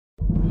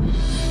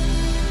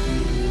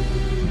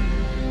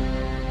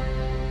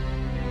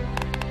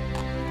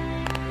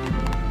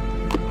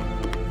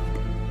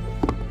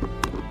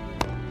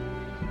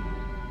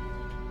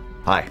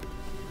Hi.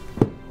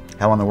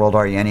 How in the world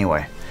are you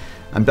anyway?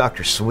 I'm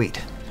Dr.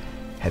 Sweet.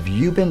 Have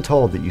you been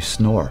told that you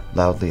snore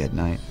loudly at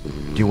night?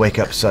 Do you wake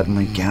up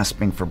suddenly,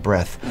 gasping for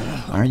breath?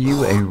 Are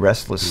you a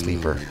restless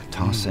sleeper,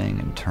 tossing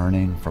and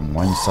turning from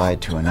one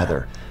side to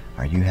another?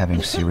 Are you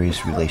having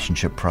serious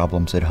relationship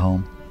problems at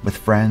home, with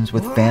friends,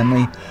 with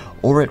family,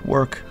 or at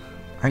work?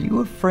 Are you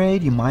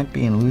afraid you might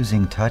be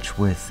losing touch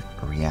with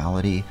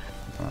reality?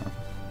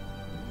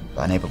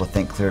 Unable to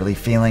think clearly,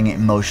 feeling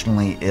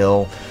emotionally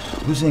ill,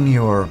 losing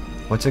your,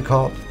 what's it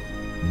called?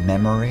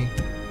 Memory?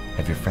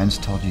 Have your friends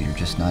told you you're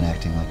just not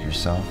acting like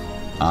yourself?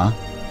 Huh?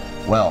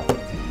 Well,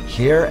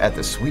 here at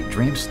the Sweet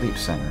Dream Sleep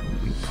Center,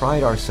 we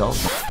pride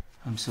ourselves.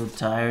 I'm so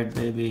tired,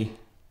 baby.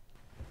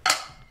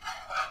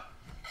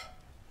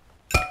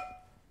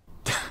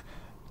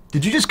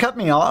 Did you just cut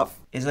me off?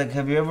 It's like,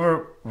 have you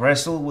ever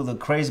wrestled with a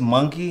crazed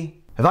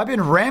monkey? Have I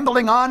been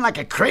rambling on like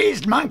a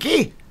crazed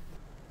monkey?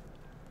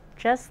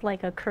 Just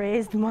like a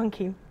crazed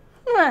monkey.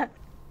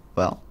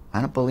 Well,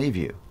 I don't believe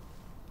you.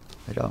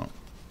 I don't.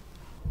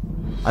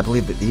 I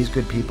believe that these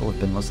good people have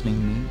been listening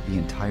to me the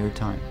entire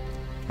time.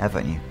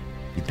 Haven't you?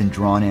 You've been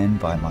drawn in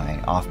by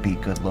my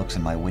offbeat good looks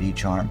and my witty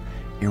charm.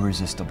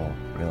 Irresistible,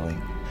 really.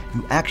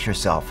 You ask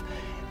yourself,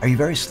 are you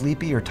very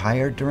sleepy or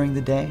tired during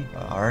the day?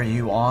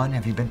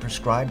 Have you been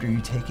prescribed, are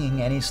you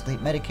taking any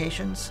sleep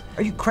medications?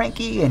 Are you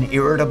cranky and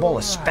irritable,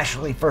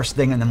 especially first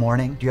thing in the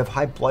morning? Do you have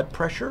high blood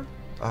pressure?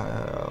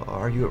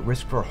 Are you at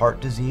risk for heart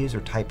disease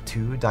or type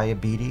 2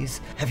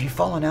 diabetes? Have you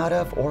fallen out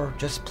of or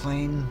just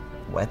plain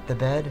wet the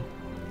bed?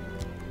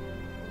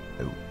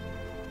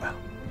 Well,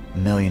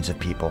 millions of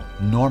people,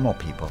 normal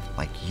people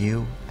like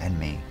you and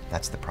me,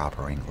 that's the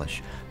proper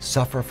English,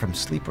 suffer from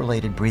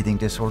sleep-related breathing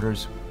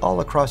disorders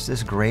all across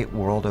this great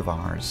world of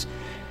ours.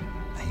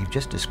 Now, you've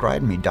just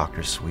described me,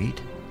 Dr.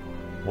 Sweet.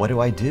 What do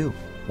I do?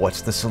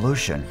 What's the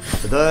solution?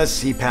 The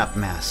CPAP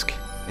mask.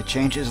 It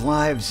changes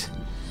lives.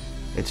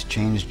 It's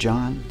changed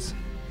John's.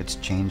 It's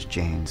changed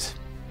Jane's.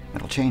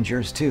 It'll change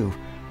yours too.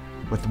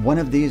 With one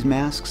of these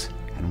masks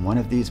and one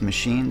of these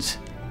machines,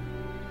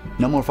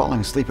 no more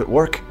falling asleep at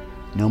work,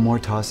 no more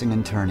tossing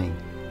and turning.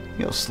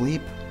 You'll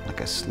sleep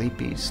like a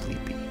sleepy,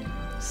 sleepy,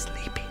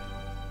 sleepy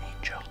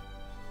angel.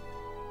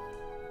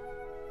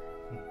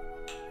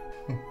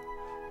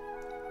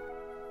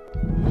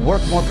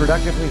 Work more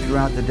productively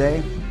throughout the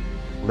day,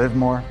 live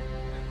more,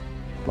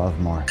 love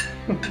more.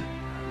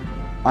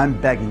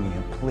 I'm begging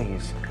you,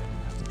 please,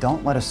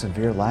 don't let a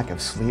severe lack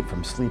of sleep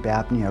from sleep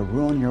apnea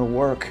ruin your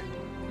work,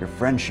 your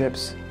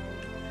friendships,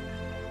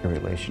 your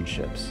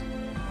relationships.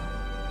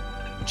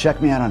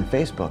 Check me out on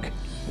Facebook,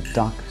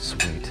 Doc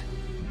Sweet.